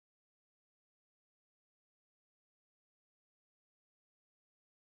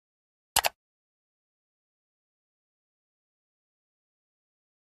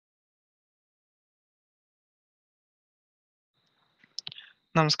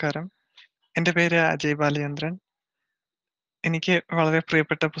നമസ്കാരം. എൻ്റെ പേര് അജയ് ബാലചന്ദ്രൻ. എനിക്ക് വളരെ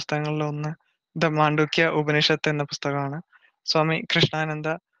പ്രിയപ്പെട്ട പുസ്തകങ്ങളിലൊന്ന് മാണ്ഡൂക്യ ഉപനിഷത്ത് എന്ന പുസ്തകമാണ്. സ്വാമി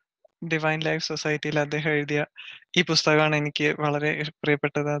കൃഷ്ണാനന്ദ ഡിവൈൻ ലൈഫ് സൊസൈറ്റിയിൽ അദ്ദേഹം എഴുതിയ ഈ പുസ്തകമാണ് എനിക്ക് വളരെ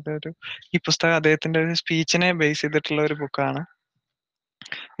പ്രിയപ്പെട്ടത്. ഈ പുസ്തകം അദ്ദേഹത്തിന്റെ ഒരു സ്പീച്ചിനെ ബേസ് ചെയ്തിട്ടുള്ള ഒരു ബുക്കാണ്.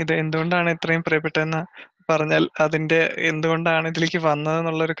 ഇത് എന്തുകൊണ്ടാണ് ഇത്രയും പ്രിയപ്പെട്ടതെന്ന് പറഞ്ഞാൽ എന്തുകൊണ്ടാണ് ഇതിലേക്ക്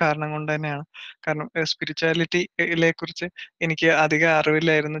വന്നതെന്നുള്ള ഒരു കാരണം കൊണ്ട് തന്നെയാണ്. കാരണം സ്പിരിച്വാലിറ്റിയെ കുറിച്ച് എനിക്ക് അധികം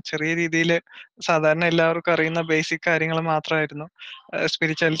അറിവില്ലായിരുന്നു. ചെറിയ രീതിയിൽ സാധാരണ എല്ലാവർക്കും അറിയുന്ന ബേസിക് കാര്യങ്ങൾ മാത്രമായിരുന്നു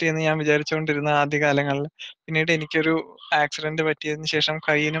സ്പിരിച്വാലിറ്റി എന്ന് ഞാൻ വിചാരിച്ചുകൊണ്ടിരുന്ന ആദ്യകാലങ്ങളിൽ. പിന്നീട് എനിക്കൊരു ആക്സിഡന്റ് പറ്റിയതിന് ശേഷം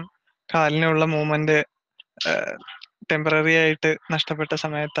കൈയിനും കാലിനുമുള്ള മൂവ്മെന്റ് ടെമ്പററി ആയിട്ട് നഷ്ടപ്പെട്ട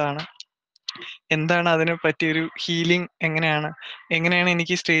സമയത്താണ് എന്താണ് അതിന് പറ്റിയൊരു ഹീലിംഗ് എങ്ങനെയാണ്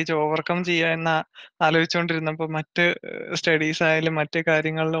എനിക്ക് സ്റ്റേജ് ഓവർകം ചെയ്യുക എന്ന് ആലോചിച്ചുകൊണ്ടിരുന്നപ്പോൾ മറ്റ് സ്റ്റഡീസ് ആയാലും മറ്റ്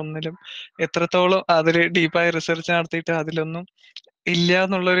കാര്യങ്ങളിലൊന്നിലും എത്രത്തോളം അതിൽ ഡീപ്പായി റിസർച്ച് നടത്തിയിട്ട് അതിലൊന്നും ഇല്ല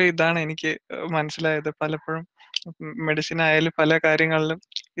എന്നുള്ളൊരു ഇതാണ് എനിക്ക് മനസ്സിലായത്. പലപ്പോഴും മെഡിസിൻ ആയാലും പല കാര്യങ്ങളിലും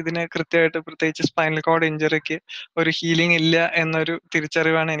ഇതിന് കൃത്യമായിട്ട് പ്രത്യേകിച്ച് സ്പൈനൽ കോഡ് ഇഞ്ചറിക്ക് ഒരു ഹീലിംഗ് ഇല്ല എന്നൊരു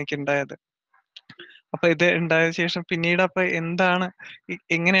തിരിച്ചറിവാണ് എനിക്കുണ്ടായത്. അപ്പൊ ഇത് ഉണ്ടായ ശേഷം പിന്നീട് അപ്പൊ എന്താണ്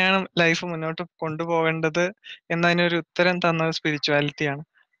എങ്ങനെയാണ് ലൈഫ് മുന്നോട്ട് കൊണ്ടുപോകേണ്ടത് എന്നതിനൊരു ഉത്തരം തന്നത് സ്പിരിച്വാലിറ്റിയാണ്.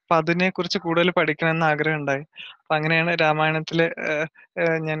 അപ്പൊ അതിനെക്കുറിച്ച് കൂടുതൽ പഠിക്കണമെന്ന് ആഗ്രഹം ഉണ്ടായി. അപ്പൊ അങ്ങനെയാണ് രാമായണത്തില്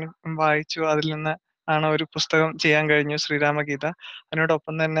ഞാൻ വായിച്ചു. അതിൽ നിന്ന് ആണ് ഒരു പുസ്തകം ചെയ്യാൻ കഴിഞ്ഞു, ശ്രീരാമഗീത.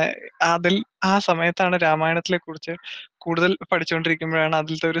 അതിനോടൊപ്പം തന്നെ ആ സമയത്താണ് രാമായണത്തിലെ കുറിച്ച് കൂടുതൽ പഠിച്ചുകൊണ്ടിരിക്കുമ്പോഴാണ്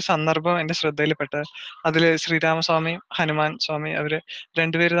അതിലത്തെ ഒരു സന്ദർഭം എന്റെ ശ്രദ്ധയിൽപ്പെട്ടത്. അതില് ശ്രീരാമസ്വാമിയും ഹനുമാൻ സ്വാമി അവര്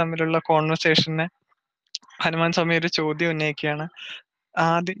രണ്ടുപേര് തമ്മിലുള്ള കോൺവെർസേഷനെ ഹനുമാൻ സ്വാമി ഒരു ചോദ്യം ഉന്നയിക്കുകയാണ്.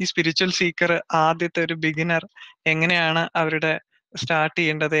 ഈ സ്പിരിച്വൽ സീക്കർ, ആദ്യത്തെ ഒരു ബിഗിനർ എങ്ങനെയാണ് അവരുടെ സ്റ്റാർട്ട്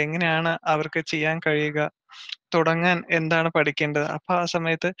ചെയ്യേണ്ടത്, എങ്ങനെയാണ് അവർക്ക് ചെയ്യാൻ കഴിയുക, തുടങ്ങാൻ എന്താണ് പഠിക്കേണ്ടത്? അപ്പൊ ആ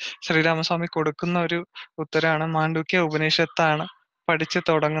സമയത്ത് ശ്രീരാമസ്വാമി കൊടുക്കുന്ന ഒരു ഉത്തരമാണ് മാണ്ഡൂക്യ ഉപനിഷത്താണ് പഠിച്ചു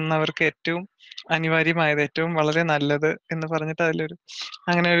തുടങ്ങുന്നവർക്ക് ഏറ്റവും അനിവാര്യമായത്, ഏറ്റവും വളരെ നല്ലത് എന്ന് പറഞ്ഞിട്ട്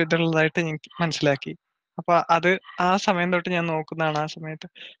അങ്ങനെ ഒരു ഇതുള്ളതായിട്ട് എനിക്ക് മനസ്സിലാക്കി. അപ്പൊ ആ സമയം തൊട്ട് ഞാൻ നോക്കുന്നതാണ് ആ സമയത്ത്.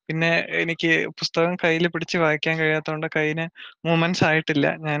 പിന്നെ എനിക്ക് പുസ്തകം കയ്യിൽ പിടിച്ച് വായിക്കാൻ കഴിയാത്തതുകൊണ്ട് കയ്യിന് മൂവ്മെന്റ്സ് ആയിട്ടില്ല.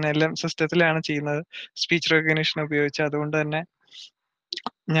 ഞാൻ എല്ലാം സിസ്റ്റത്തിലാണ് ചെയ്യുന്നത്, സ്പീച്ച് റെക്കഗ്നിഷൻ ഉപയോഗിച്ച്. അതുകൊണ്ട് തന്നെ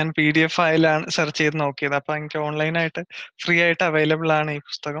ഞാൻ PDF ഫയലാണ് സെർച്ച് ചെയ്ത് നോക്കിയത്. അപ്പൊ എനിക്ക് ഓൺലൈനായിട്ട് ഫ്രീ ആയിട്ട് അവൈലബിൾ ആണ് ഈ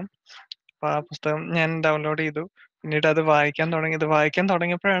പുസ്തകം. അപ്പൊ ആ പുസ്തകം ഞാൻ ഡൗൺലോഡ് ചെയ്തു. പിന്നീട് അത് വായിക്കാൻ തുടങ്ങി. ഇത് വായിക്കാൻ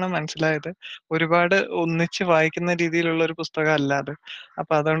തുടങ്ങിയപ്പോഴാണ് മനസ്സിലായത് ഒരുപാട് ഒന്നിച്ച് വായിക്കുന്ന രീതിയിലുള്ള ഒരു പുസ്തകം അല്ല അത്.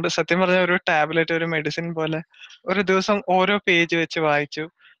 അപ്പൊ അതുകൊണ്ട് സത്യം പറഞ്ഞ ഒരു ടാബ്ലറ്റ്, ഒരു മെഡിസിൻ പോലെ ഒരു ദിവസം ഓരോ പേജ് വെച്ച് വായിച്ചു.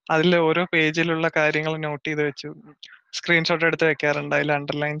 അതിൽ ഓരോ പേജിലുള്ള കാര്യങ്ങൾ നോട്ട് ചെയ്ത് വെച്ചു. സ്ക്രീൻഷോട്ട് എടുത്ത് വെക്കാറുണ്ട്, അതിൽ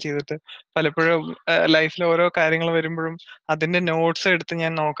അണ്ടർലൈൻ ചെയ്തിട്ട്. പലപ്പോഴും ലൈഫിൽ ഓരോ കാര്യങ്ങൾ വരുമ്പോഴും അതിന്റെ നോട്ട്സ് എടുത്ത്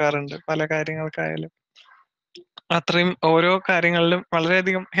ഞാൻ നോക്കാറുണ്ട്, പല കാര്യങ്ങൾക്കായാലും. അത്രയും ഓരോ കാര്യങ്ങളിലും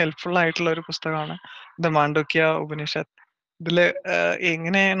വളരെയധികം ഹെൽപ്ഫുൾ ആയിട്ടുള്ള ഒരു പുസ്തകമാണ് മാണ്ഡൂക്യ ഉപനിഷത്ത്. ഇതില്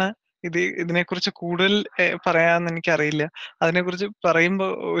എങ്ങനെയാണ് ഇതിനെക്കുറിച്ച് കൂടുതൽ പറയാന്ന് എനിക്കറിയില്ല. അതിനെക്കുറിച്ച്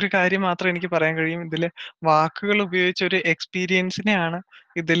പറയുമ്പോൾ ഒരു കാര്യം മാത്രം എനിക്ക് പറയാൻ കഴിയും. ഇതില് വാക്കുകൾ ഉപയോഗിച്ച ഒരു എക്സ്പീരിയൻസിനെയാണ്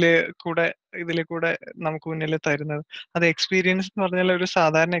ഇതില് കൂടെ ഇതില് കൂടെ നമുക്ക് മുന്നിൽ തരുന്നത്. അത് എക്സ്പീരിയൻസ് എന്ന് പറഞ്ഞാൽ ഒരു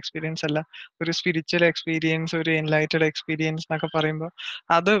സാധാരണ എക്സ്പീരിയൻസ് അല്ല. ഒരു സ്പിരിച്വൽ എക്സ്പീരിയൻസ്, ഒരു എൻലൈറ്റഡ് എക്സ്പീരിയൻസ് എന്നൊക്കെ പറയുമ്പോൾ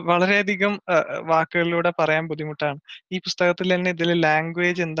അത് വളരെയധികം വാക്കുകളിലൂടെ പറയാൻ ബുദ്ധിമുട്ടാണ്. ഈ പുസ്തകത്തിൽ തന്നെ ഇതിൽ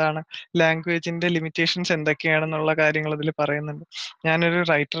ലാംഗ്വേജ് എന്താണ്, ലാംഗ്വേജിന്റെ ലിമിറ്റേഷൻസ് എന്തൊക്കെയാണെന്നുള്ള കാര്യങ്ങൾ ഇതിൽ പറയുന്നുണ്ട്. ഞാനൊരു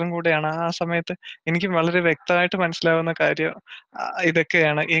റൈറ്ററും കൂടെയാണ്. ആ സമയത്ത് എനിക്ക് വളരെ വ്യക്തമായിട്ട് മനസ്സിലാവുന്ന കാര്യം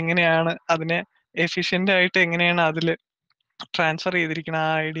ഇതൊക്കെയാണ്. എങ്ങനെയാണ് അതിനെ എഫിഷ്യന്റ് ആയിട്ട് എങ്ങനെയാണ് അതില് ട്രാൻസ്ഫർ ചെയ്തിരിക്കുന്ന ആ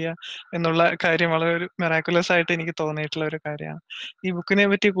ഐഡിയ എന്നുള്ള കാര്യം വളരെ ഒരു മെറാക്കുലസ് ആയിട്ട് എനിക്ക് തോന്നിയിട്ടുള്ള ഒരു കാര്യമാണ്. ഈ ബുക്കിനെ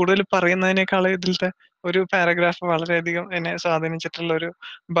പറ്റി കൂടുതൽ പറയുന്നതിനേക്കാൾ ഇതിലത്തെ ഒരു പാരഗ്രാഫ് വളരെയധികം എന്നെ സ്വാധീനിച്ചിട്ടുള്ള ഒരു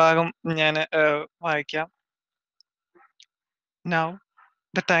ഭാഗം ഞാൻ വായിക്കാം. Now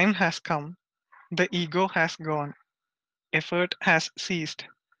the time has come, the ego has gone, effort has ceased,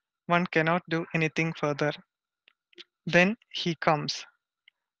 one cannot do anything further. Then he comes.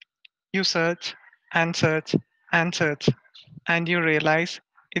 You search and search and search, and you realize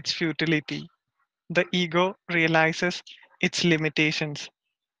its futility. The ego realizes its limitations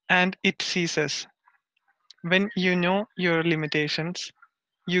and it ceases. When you know your limitations,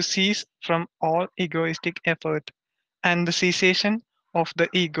 you cease from all egoistic effort, and the cessation of the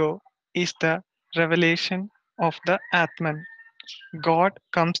ego is the revelation of the Atman. God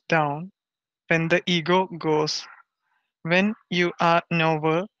comes down when the ego goes. When you are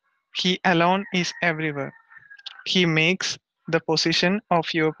nowhere, He alone is everywhere. He makes the position of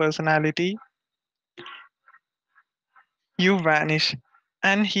your personality, you vanish,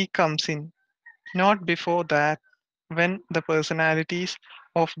 and He comes in. Not before that, when the personalities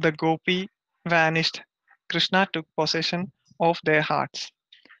of the gopi vanished, Krishna took possession of their hearts.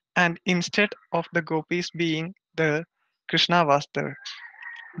 And instead of the gopis being there, Krishna was there.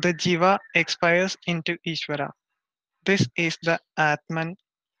 The Jiva expires into Ishvara. This is the Atman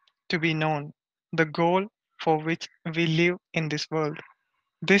to be known, the goal for which we live in this world.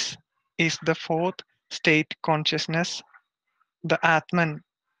 This is the fourth state consciousness, the Atman,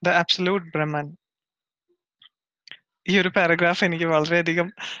 the absolute Brahman. ഈ ഒരു paragraph എനിക്ക് വളരെയധികം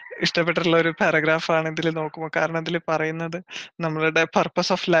ഇഷ്ടപ്പെട്ടിട്ടുള്ള ഒരു പാരഗ്രാഫാണ് ഇതിൽ നോക്കുമ്പോൾ. കാരണം ഇതിൽ പറയുന്നത് നമ്മളുടെ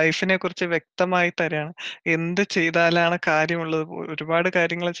പർപ്പസ് ഓഫ് ലൈഫിനെ കുറിച്ച് വ്യക്തമായി തരാണ്. എന്ത് ചെയ്താലാണ് കാര്യമുള്ളത്. ഒരുപാട്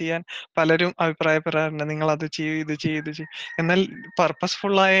കാര്യങ്ങൾ ചെയ്യാൻ പലരും അഭിപ്രായപ്പെടാറുണ്ട്. നിങ്ങൾ അത് ചെയ്യൂ, ഇത് ചെയ്യൂ, ഇത് ചെയ്യൂ. എന്നാൽ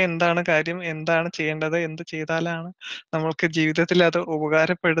പർപ്പസ്ഫുള്ളായ എന്താണ് കാര്യം, എന്താണ് ചെയ്യേണ്ടത്, എന്ത് ചെയ്താലാണ് നമ്മൾക്ക് ജീവിതത്തിൽ അത്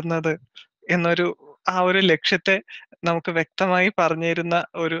ഉപകാരപ്പെടുന്നത് എന്നൊരു ആ ഒരു ലക്ഷ്യത്തെ നമുക്ക് വ്യക്തമായി പറഞ്ഞു തരുന്ന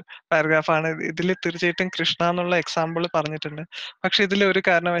ഒരു പാരഗ്രാഫാണ്. ഇതിൽ തീർച്ചയായിട്ടും കൃഷ്ണ എന്നുള്ള എക്സാമ്പിൾ പറഞ്ഞിട്ടുണ്ട്. പക്ഷെ ഇതിൽ ഒരു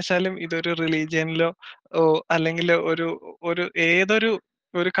കാരണവശാലും ഇതൊരു റിലീജിയനിലോ അല്ലെങ്കിൽ ഒരു ഒരു ഏതൊരു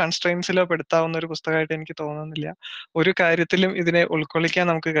ഒരു കൺസ്ട്രെയിൻസിലോ പെടുത്താവുന്ന ഒരു പുസ്തകമായിട്ട് എനിക്ക് തോന്നുന്നില്ല. ഒരു കാര്യത്തിലും ഇതിനെ ഉൾക്കൊള്ളിക്കാൻ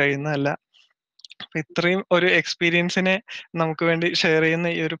നമുക്ക് കഴിയുന്നതല്ല. അപ്പൊ ഇത്രയും ഒരു എക്സ്പീരിയൻസിനെ നമുക്ക് വേണ്ടി ഷെയർ ചെയ്യുന്ന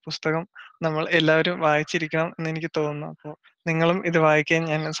ഈ ഒരു പുസ്തകം നമ്മൾ എല്ലാവരും വായിച്ചിരിക്കണം എന്ന് എനിക്ക് തോന്നുന്നു. അപ്പോൾ നിങ്ങളും ഇത് വായിക്കാൻ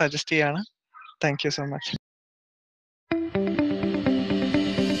ഞാൻ സജസ്റ്റ് ചെയ്യാണ്. Thank you so much.